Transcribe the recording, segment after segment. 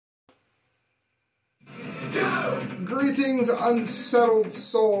Greetings, unsettled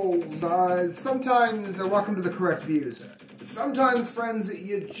souls. Sometimes, welcome to the correct views. Sometimes, friends,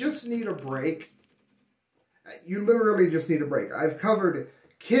 you just need a break. You literally just need a break. I've covered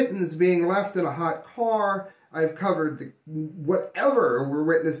kittens being left in a hot car. I've covered whatever we're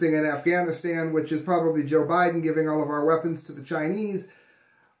witnessing in Afghanistan, which is probably Joe Biden giving all of our weapons to the Chinese.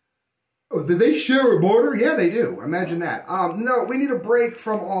 Oh, do they share a border? Yeah, they do. Imagine that. No, we need a break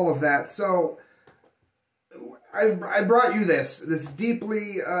from all of that. So I brought you this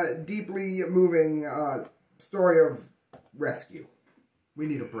deeply moving story of rescue. We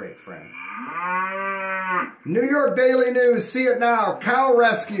need a break, friends. New York Daily News, see it now. Cow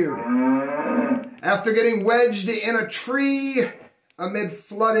rescued after getting wedged in a tree amid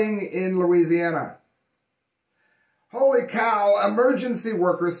flooding in Louisiana. Holy cow, emergency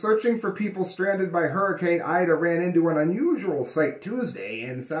workers searching for people stranded by Hurricane Ida ran into an unusual sight Tuesday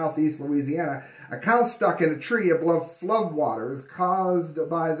in southeast Louisiana. A cow stuck in a tree above floodwaters caused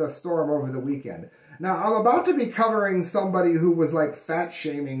by the storm over the weekend. Now, I'm about to be covering somebody who was like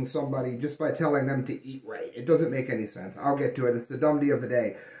fat-shaming somebody just by telling them to eat right. It doesn't make any sense. I'll get to it. It's the dumbity of the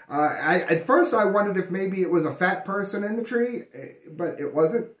day. At first, I wondered if maybe it was a fat person in the tree, but it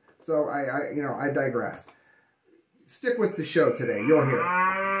wasn't. So I digress. Stick with the show today. You'll hear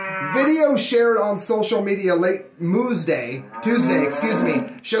it. Video shared on social media late Tuesday,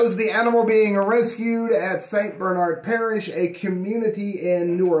 shows the animal being rescued at St. Bernard Parish, a community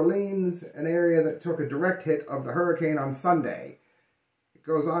in New Orleans, an area that took a direct hit of the hurricane on Sunday. It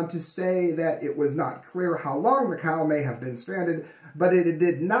goes on to say that it was not clear how long the cow may have been stranded, but it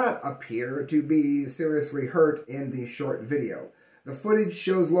did not appear to be seriously hurt in the short video. The footage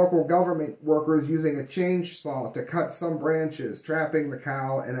shows local government workers using a chainsaw to cut some branches, trapping the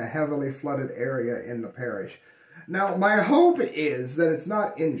cow in a heavily flooded area in the parish. Now, my hope is that it's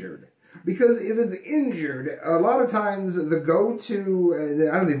not injured, because if it's injured, a lot of times the go-to,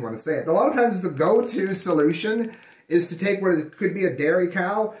 I don't even want to say it, a lot of times the go-to solution is to take what could be a dairy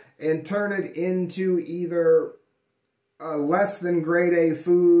cow and turn it into either less than grade A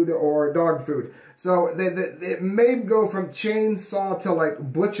food or dog food. So it may go from chainsaw to like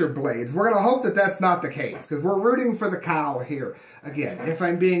butcher blades. We're going to hope that that's not the case, because we're rooting for the cow here. Again, if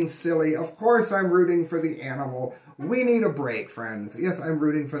I'm being silly, of course I'm rooting for the animal. We need a break, friends. Yes, I'm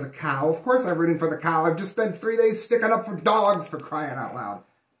rooting for the cow. Of course I'm rooting for the cow. I've just spent 3 days sticking up for dogs, for crying out loud.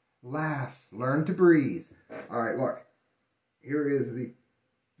 Laugh. Learn to breathe. All right, look. Here is the,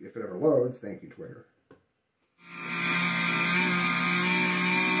 if it ever loads, thank you, Twitter.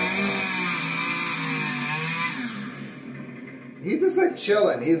 He's just like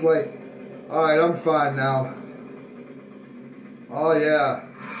chilling. He's like, all right, I'm fine now. Oh, yeah.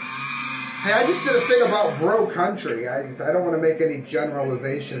 Hey, I just did a thing about bro country. I don't want to make any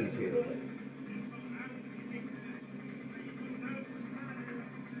generalizations here.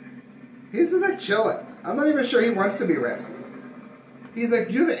 He's just like chilling. I'm not even sure he wants to be rescued. He's like,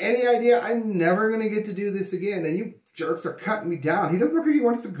 do you have any idea? I'm never going to get to do this again. And you jerks are cutting me down. He doesn't look like he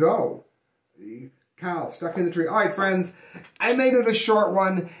wants to go. Cow stuck in the tree. All right, friends, I made it a short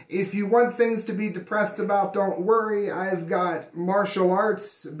one. If you want things to be depressed about, don't worry. I've got martial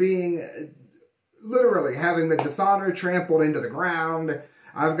arts being literally having the dishonor trampled into the ground.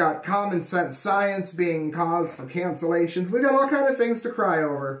 I've got common sense science being cause for cancellations. We've got all kinds of things to cry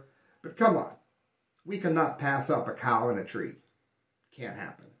over. But come on. We cannot pass up a cow in a tree. Can't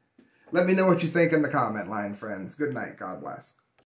happen. Let me know what you think in the comment line, friends. Good night. God bless.